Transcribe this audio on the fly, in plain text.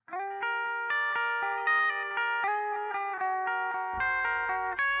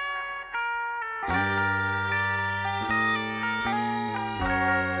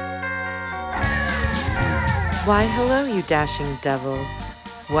Why, hello, you dashing devils.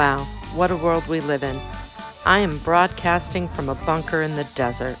 Wow, what a world we live in. I am broadcasting from a bunker in the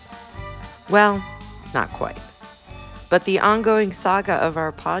desert. Well, not quite. But the ongoing saga of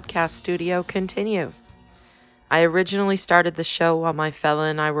our podcast studio continues. I originally started the show while my fella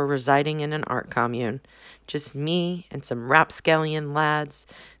and I were residing in an art commune. Just me and some rapscallion lads,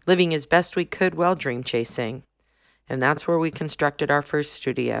 living as best we could while dream chasing. And that's where we constructed our first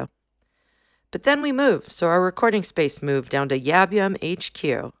studio. But then we moved, so our recording space moved down to Yab Yum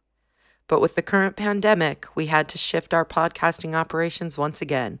HQ. But with the current pandemic, we had to shift our podcasting operations once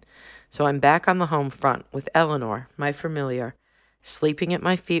again. So I'm back on the home front with Eleanor, my familiar, sleeping at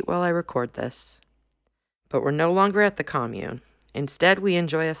my feet while I record this. But we're no longer at the commune. Instead, we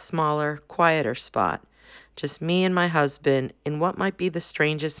enjoy a smaller, quieter spot. Just me and my husband in what might be the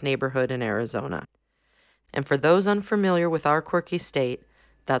strangest neighborhood in Arizona. And for those unfamiliar with our quirky state,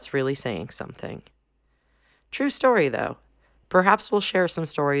 that's really saying something. True story, though. Perhaps we'll share some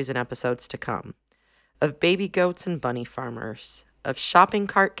stories in episodes to come. Of baby goats and bunny farmers. Of shopping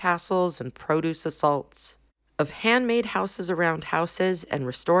cart castles and produce assaults. Of handmade houses around houses and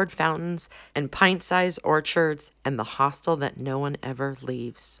restored fountains and pint-sized orchards and the hostel that no one ever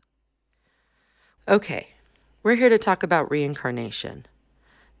leaves. Okay, we're here to talk about reincarnation.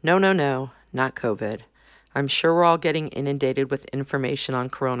 No, not COVID. I'm sure we're all getting inundated with information on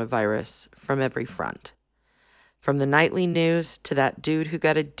coronavirus from every front. From the nightly news to that dude who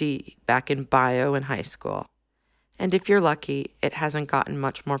got a D back in bio in high school. And if you're lucky, it hasn't gotten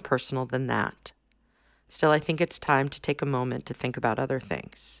much more personal than that. Still, I think it's time to take a moment to think about other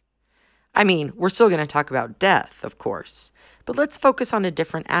things. I mean, we're still going to talk about death, of course, but let's focus on a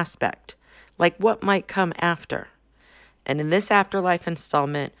different aspect, like what might come after. And in this afterlife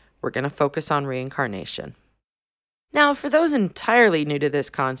installment, we're going to focus on reincarnation. Now, for those entirely new to this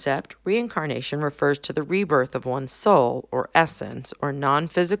concept, reincarnation refers to the rebirth of one's soul, or essence, or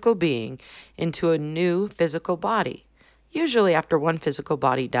non-physical being into a new physical body, usually after one physical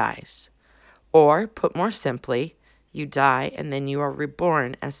body dies. Or, put more simply, you die and then you are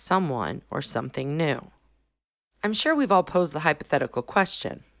reborn as someone or something new. I'm sure we've all posed the hypothetical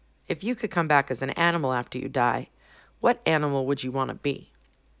question. If you could come back as an animal after you die, what animal would you want to be?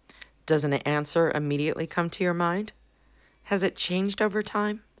 Does an answer immediately come to your mind? Has it changed over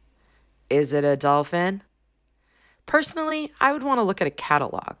time? Is it a dolphin? Personally, I would want to look at a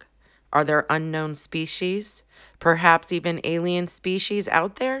catalog. Are there unknown species? Perhaps even alien species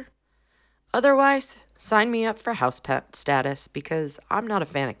out there? Otherwise, sign me up for house pet status because I'm not a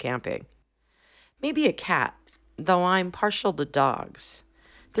fan of camping. Maybe a cat, though I'm partial to dogs.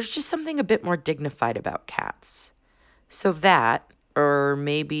 There's just something a bit more dignified about cats. So that, or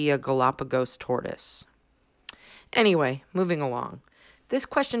maybe a Galapagos tortoise. Anyway, moving along. This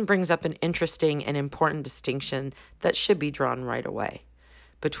question brings up an interesting and important distinction that should be drawn right away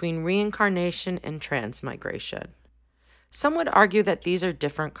between reincarnation and transmigration. Some would argue that these are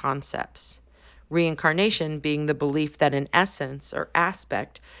different concepts. Reincarnation being the belief that an essence or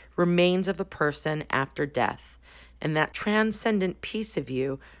aspect remains of a person after death, and that transcendent piece of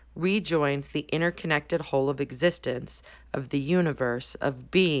you rejoins the interconnected whole of existence, of the universe, of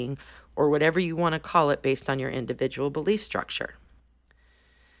being, or whatever you want to call it based on your individual belief structure.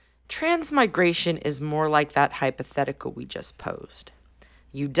 Transmigration is more like that hypothetical we just posed.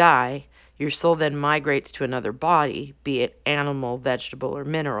 You die, your soul then migrates to another body, be it animal, vegetable, or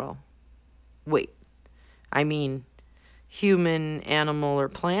mineral. Wait, I mean, human, animal, or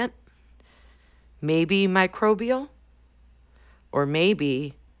plant? Maybe microbial? Or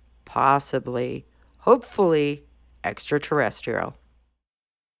maybe, possibly, hopefully, extraterrestrial.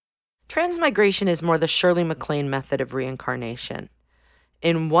 Transmigration is more the Shirley MacLaine method of reincarnation.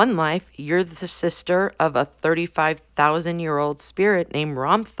 In one life, you're the sister of a 35,000-year-old spirit named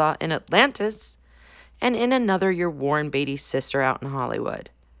Ramtha in Atlantis, and in another, you're Warren Beatty's sister out in Hollywood.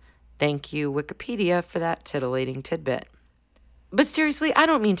 Thank you, Wikipedia, for that titillating tidbit. But seriously, I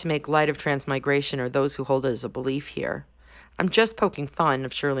don't mean to make light of transmigration or those who hold it as a belief here. I'm just poking fun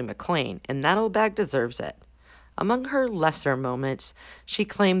of Shirley MacLaine, and that old bag deserves it. Among her lesser moments, she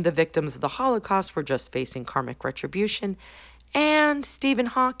claimed the victims of the Holocaust were just facing karmic retribution, and Stephen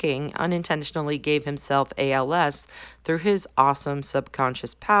Hawking unintentionally gave himself ALS through his awesome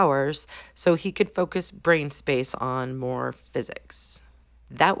subconscious powers so he could focus brain space on more physics.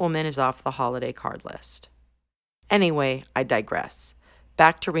 That woman is off the holiday card list. Anyway, I digress.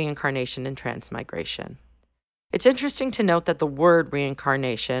 Back to reincarnation and transmigration. It's interesting to note that the word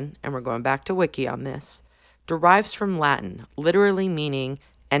reincarnation, and we're going back to Wiki on this, derives from Latin, literally meaning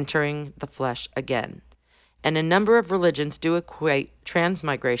entering the flesh again. And a number of religions do equate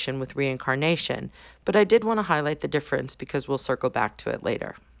transmigration with reincarnation, but I did want to highlight the difference because we'll circle back to it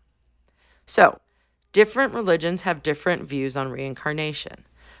later. So, different religions have different views on reincarnation,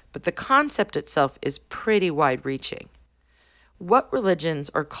 but the concept itself is pretty wide reaching. What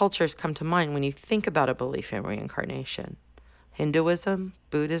religions or cultures come to mind when you think about a belief in reincarnation? Hinduism,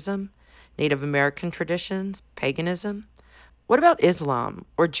 Buddhism, Native American traditions, paganism? What about Islam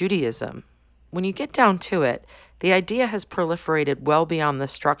or Judaism? When you get down to it, the idea has proliferated well beyond the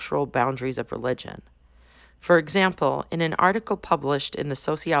structural boundaries of religion. For example, in an article published in the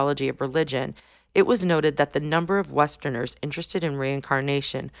Sociology of Religion, it was noted that the number of Westerners interested in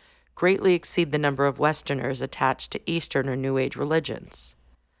reincarnation greatly exceed the number of Westerners attached to Eastern or New Age religions.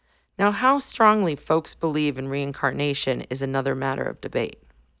 Now, how strongly folks believe in reincarnation is another matter of debate.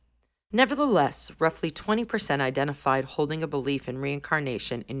 Nevertheless, roughly 20% identified holding a belief in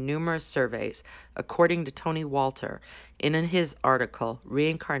reincarnation in numerous surveys, according to Tony Walter in his article,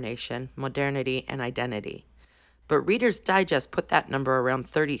 Reincarnation, Modernity, and Identity. But Reader's Digest put that number around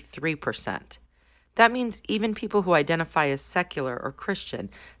 33%. That means even people who identify as secular or Christian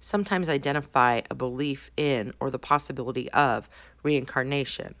sometimes identify a belief in or the possibility of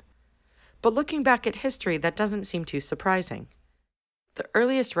reincarnation. But looking back at history, that doesn't seem too surprising. The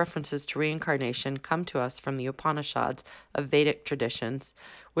earliest references to reincarnation come to us from the Upanishads of Vedic traditions,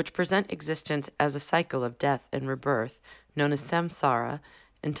 which present existence as a cycle of death and rebirth, known as samsara,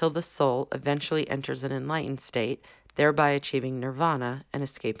 until the soul eventually enters an enlightened state, thereby achieving nirvana and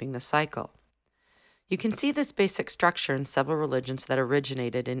escaping the cycle. You can see this basic structure in several religions that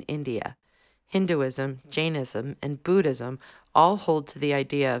originated in India. Hinduism, Jainism, and Buddhism all hold to the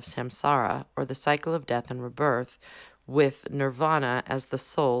idea of samsara, or the cycle of death and rebirth, with nirvana as the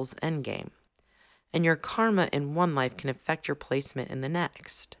soul's endgame. And your karma in one life can affect your placement in the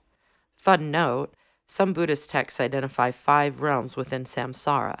next. Fun note, some Buddhist texts identify 5 realms within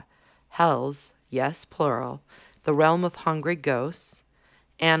samsara: hells, yes, plural, the realm of hungry ghosts,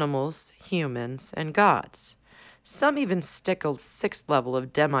 animals, humans, and gods. Some even stick a 6th level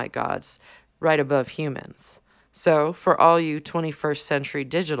of demigods right above humans. So, for all you 21st century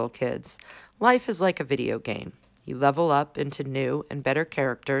digital kids, life is like a video game. You level up into new and better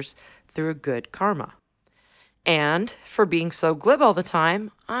characters through good karma. And for being so glib all the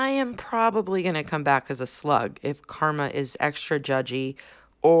time, I am probably going to come back as a slug if karma is extra judgy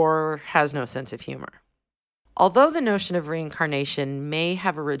or has no sense of humor. Although the notion of reincarnation may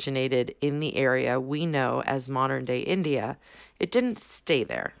have originated in the area we know as modern-day India, it didn't stay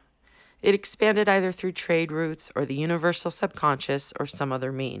there. It expanded either through trade routes or the universal subconscious or some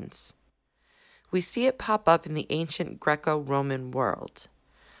other means. We see it pop up in the ancient Greco-Roman world.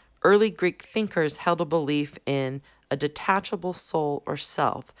 Early Greek thinkers held a belief in a detachable soul or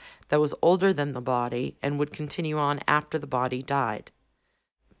self that was older than the body and would continue on after the body died.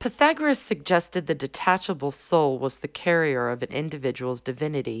 Pythagoras suggested the detachable soul was the carrier of an individual's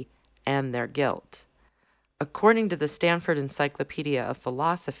divinity and their guilt. According to the Stanford Encyclopedia of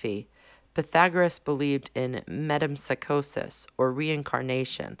Philosophy, Pythagoras believed in metempsychosis, or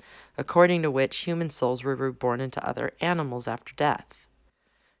reincarnation, according to which human souls were reborn into other animals after death.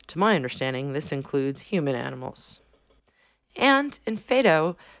 To my understanding, this includes human animals. And in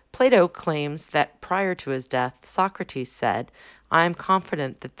Phaedo, Plato claims that prior to his death, Socrates said, "I am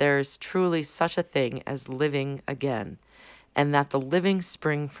confident that there is truly such a thing as living again, and that the living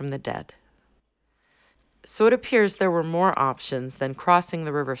spring from the dead." So it appears there were more options than crossing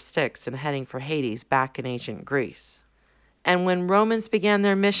the river Styx and heading for Hades back in ancient Greece. And when Romans began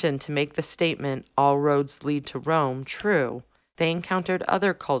their mission to make the statement, "all roads lead to Rome," true, they encountered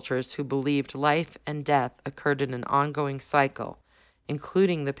other cultures who believed life and death occurred in an ongoing cycle,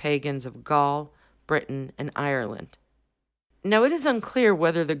 including the pagans of Gaul, Britain, and Ireland. Now, it is unclear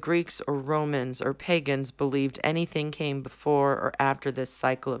whether the Greeks or Romans or pagans believed anything came before or after this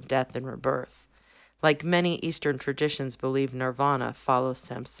cycle of death and rebirth. Like many Eastern traditions believe nirvana follows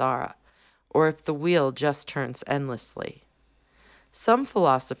samsara, or if the wheel just turns endlessly. Some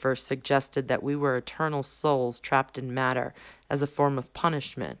philosophers suggested that we were eternal souls trapped in matter as a form of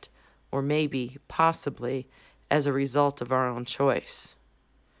punishment, or maybe, possibly, as a result of our own choice.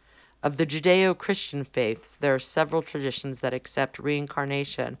 Of the Judeo-Christian faiths, there are several traditions that accept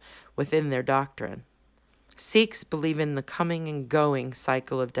reincarnation within their doctrine. Sikhs believe in the coming and going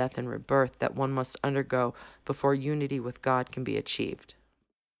cycle of death and rebirth that one must undergo before unity with God can be achieved.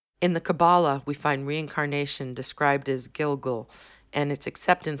 In the Kabbalah, we find reincarnation described as Gilgul, and its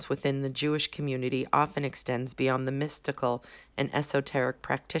acceptance within the Jewish community often extends beyond the mystical and esoteric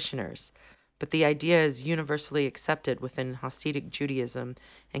practitioners, but the idea is universally accepted within Hasidic Judaism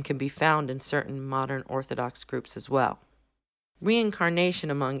and can be found in certain modern Orthodox groups as well.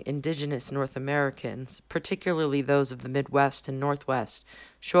 Reincarnation among indigenous North Americans, particularly those of the Midwest and Northwest,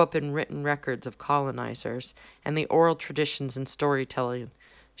 show up in written records of colonizers and the oral traditions and storytelling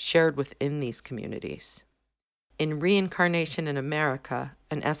shared within these communities. In Reincarnation in America,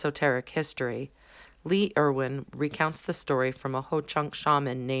 an esoteric history, Lee Irwin recounts the story from a Ho-Chunk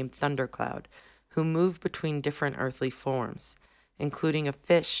shaman named Thundercloud, who moved between different earthly forms, including a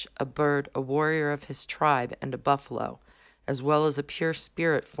fish, a bird, a warrior of his tribe, and a buffalo, as well as a pure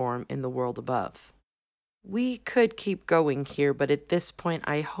spirit form in the world above. We could keep going here, but at this point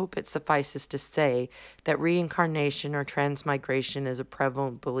I hope it suffices to say that reincarnation or transmigration is a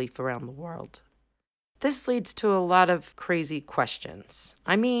prevalent belief around the world. This leads to a lot of crazy questions.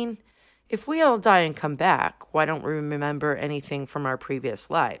 I mean, if we all die and come back, why don't we remember anything from our previous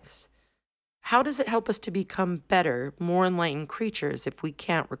lives? How does it help us to become better, more enlightened creatures if we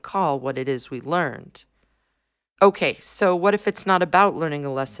can't recall what it is we learned? Okay, so what if it's not about learning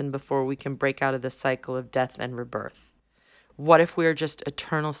a lesson before we can break out of the cycle of death and rebirth? What if we are just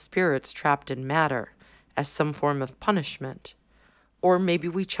eternal spirits trapped in matter as some form of punishment? Or maybe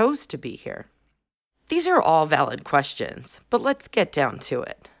we chose to be here? These are all valid questions, but let's get down to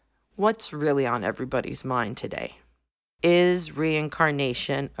it. What's really on everybody's mind today? Is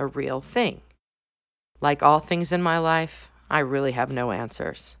reincarnation a real thing? Like all things in my life, I really have no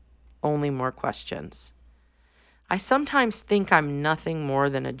answers, only more questions. I sometimes think I'm nothing more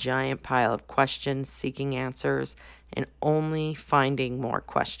than a giant pile of questions seeking answers and only finding more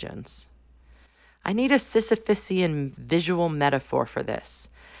questions. I need a Sisyphusian visual metaphor for this,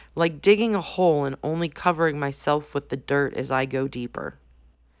 like digging a hole and only covering myself with the dirt as I go deeper.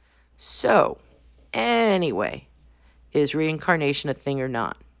 So, anyway, is reincarnation a thing or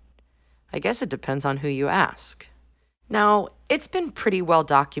not? I guess it depends on who you ask. Now, it's been pretty well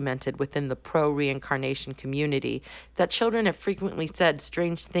documented within the pro-reincarnation community that children have frequently said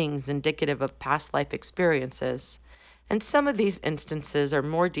strange things indicative of past life experiences, and some of these instances are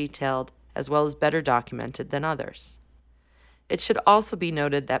more detailed as well as better documented than others. It should also be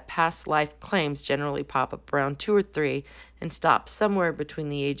noted that past life claims generally pop up around 2 or 3 and stop somewhere between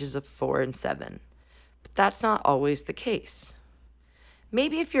the ages of 4 and 7, but that's not always the case.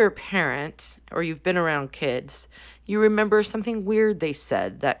 Maybe if you're a parent or you've been around kids, you remember something weird they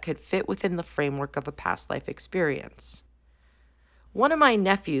said that could fit within the framework of a past life experience. One of my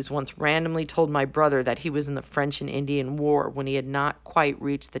nephews once randomly told my brother that he was in the French and Indian War when he had not quite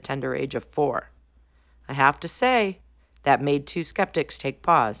reached the tender age of 4. I have to say, that made 2 skeptics take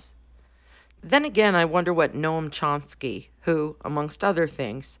pause. Then again, I wonder what Noam Chomsky, who, amongst other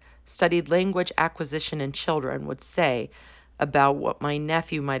things, studied language acquisition in children, would say about what my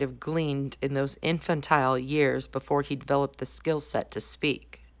nephew might have gleaned in those infantile years before he developed the skill set to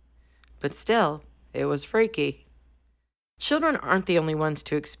speak. But still, it was freaky. Children aren't the only ones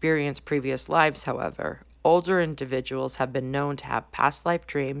to experience previous lives, however. Older individuals have been known to have past life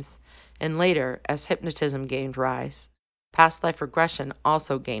dreams, and later, as hypnotism gained rise, past life regression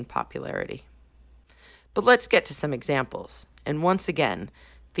also gained popularity. But let's get to some examples. And once again,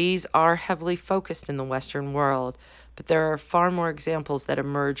 these are heavily focused in the Western world, but there are far more examples that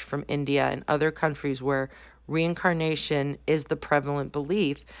emerge from India and other countries where reincarnation is the prevalent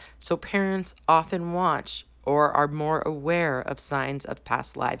belief, so parents often watch or are more aware of signs of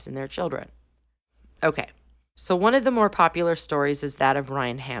past lives in their children. Okay, so one of the more popular stories is that of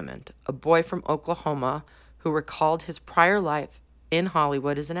Ryan Hammond, a boy from Oklahoma who recalled his prior life in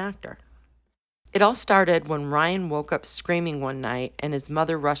Hollywood as an actor. It all started when Ryan woke up screaming one night and his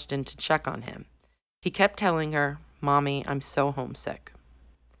mother rushed in to check on him. He kept telling her, "Mommy, I'm so homesick."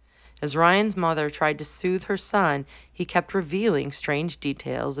 As Ryan's mother tried to soothe her son, he kept revealing strange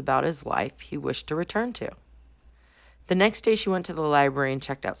details about his life he wished to return to. The next day she went to the library and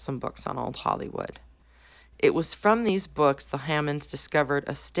checked out some books on old Hollywood. It was from these books the Hammonds discovered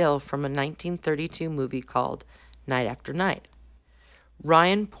a still from a 1932 movie called Night After Night.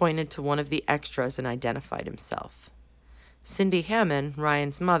 Ryan pointed to one of the extras and identified himself. Cindy Hammond,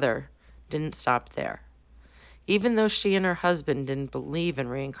 Ryan's mother, didn't stop there. Even though she and her husband didn't believe in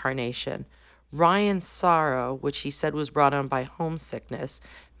reincarnation, Ryan's sorrow, which he said was brought on by homesickness,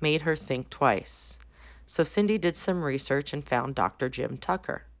 made her think twice. So Cindy did some research and found Dr. Jim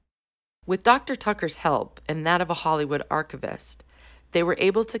Tucker. With Dr. Tucker's help and that of a Hollywood archivist, they were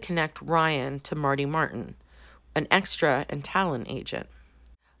able to connect Ryan to Marty Martin, an extra and talent agent.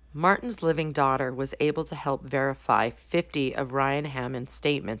 Martin's living daughter was able to help verify 50 of Ryan Hammond's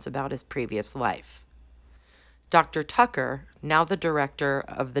statements about his previous life. Dr. Tucker, now the director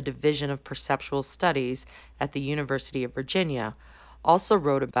of the Division of Perceptual Studies at the University of Virginia, also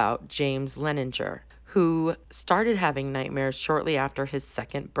wrote about James Leninger, who started having nightmares shortly after his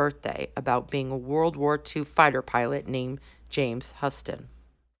second birthday about being a World War II fighter pilot named James Huston.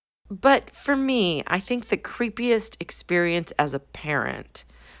 But for me, I think the creepiest experience as a parent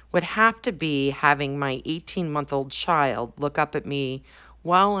would have to be having my 18-month-old child look up at me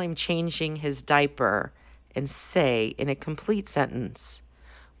while I'm changing his diaper and say in a complete sentence,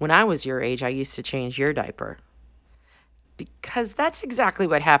 "When I was your age, I used to change your diaper." Because that's exactly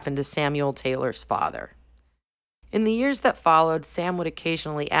what happened to Samuel Taylor's father. In the years that followed, Sam would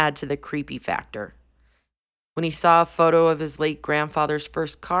occasionally add to the creepy factor. When he saw a photo of his late grandfather's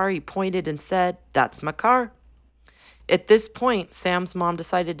first car, he pointed and said, "That's my car." At this point, Sam's mom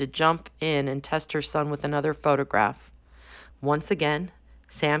decided to jump in and test her son with another photograph. Once again,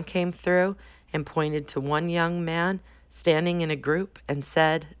 Sam came through and pointed to one young man standing in a group and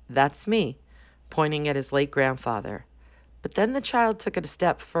said, "That's me," pointing at his late grandfather. But then the child took it a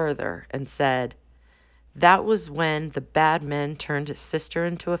step further and said, "That was when the bad men turned his sister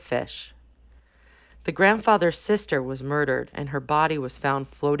into a fish." The grandfather's sister was murdered, and her body was found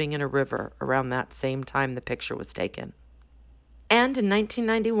floating in a river around that same time the picture was taken. And in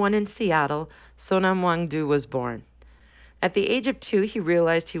 1991 in Seattle, Sonam Wangdu was born. At the age of 2, he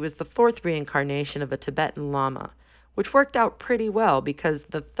realized he was the 4th reincarnation of a Tibetan Lama, which worked out pretty well because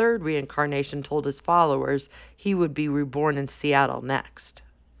the 3rd reincarnation told his followers he would be reborn in Seattle next.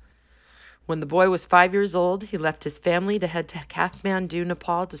 When the boy was 5 years old, he left his family to head to Kathmandu,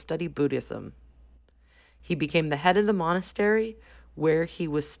 Nepal to study Buddhism. He became the head of the monastery where he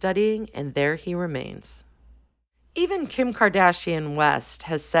was studying, and there he remains. Even Kim Kardashian West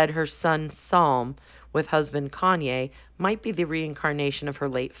has said her son Psalm, with husband Kanye, might be the reincarnation of her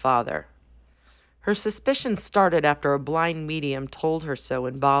late father. Her suspicions started after a blind medium told her so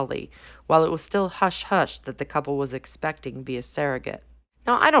in Bali, while it was still hush-hush that the couple was expecting via surrogate.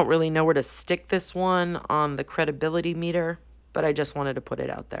 Now, I don't really know where to stick this one on the credibility meter, but I just wanted to put it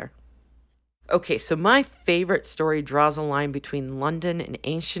out there. Okay, so my favorite story draws a line between London and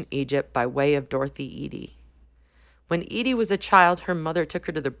ancient Egypt by way of Dorothy Eady. When Eady was a child, her mother took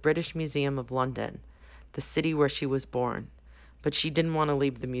her to the British Museum of London, the city where she was born, but she didn't want to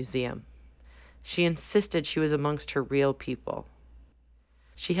leave the museum. She insisted she was amongst her real people.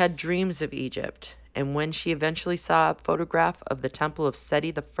 She had dreams of Egypt, and when she eventually saw a photograph of the Temple of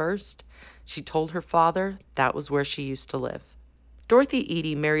Seti I, she told her father that was where she used to live. Dorothy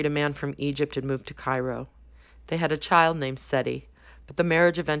Eady married a man from Egypt and moved to Cairo. They had a child named Seti, but the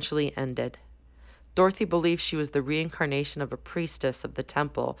marriage eventually ended. Dorothy believed she was the reincarnation of a priestess of the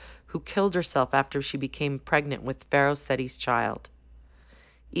temple who killed herself after she became pregnant with Pharaoh Seti's child.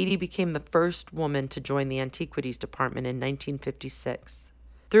 Eady became the first woman to join the Antiquities Department in 1956.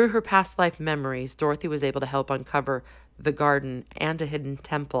 Through her past life memories, Dorothy was able to help uncover the garden and a hidden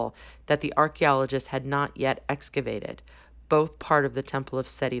temple that the archaeologists had not yet excavated, both part of the Temple of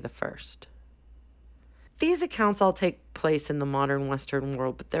Seti I. These accounts all take place in the modern Western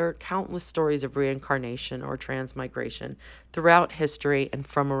world, but there are countless stories of reincarnation or transmigration throughout history and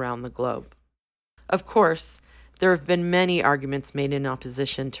from around the globe. Of course, there have been many arguments made in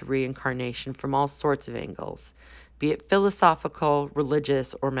opposition to reincarnation from all sorts of angles, be it philosophical,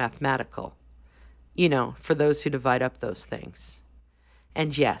 religious, or mathematical. You know, for those who divide up those things.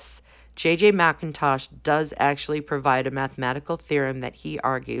 And yes, J.J. McIntosh does actually provide a mathematical theorem that he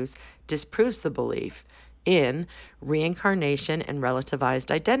argues disproves the belief in reincarnation and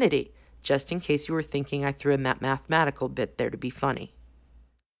relativized identity, just in case you were thinking I threw in that mathematical bit there to be funny.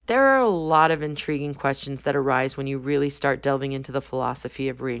 There are a lot of intriguing questions that arise when you really start delving into the philosophy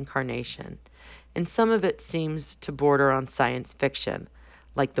of reincarnation, and some of it seems to border on science fiction,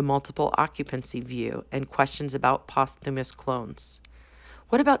 like the multiple occupancy view and questions about posthumous clones.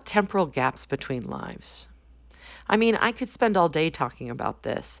 What about temporal gaps between lives? I mean, I could spend all day talking about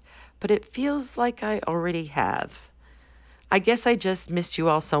this, but it feels like I already have. I guess I just missed you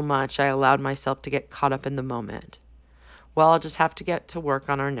all so much I allowed myself to get caught up in the moment. Well, I'll just have to get to work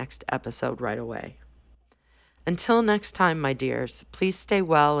on our next episode right away. Until next time, my dears, please stay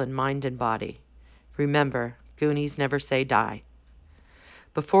well in mind and body. Remember, Goonies never say die.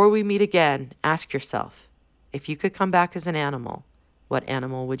 Before we meet again, ask yourself, if you could come back as an animal, what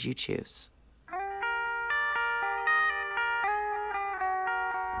animal would you choose?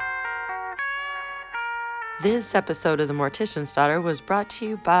 This episode of The Mortician's Daughter was brought to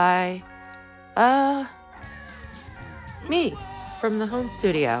you by, me, from the home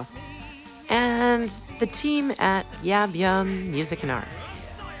studio, and the team at Yab Yum Music and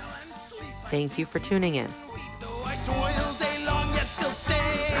Arts. Thank you for tuning in. toil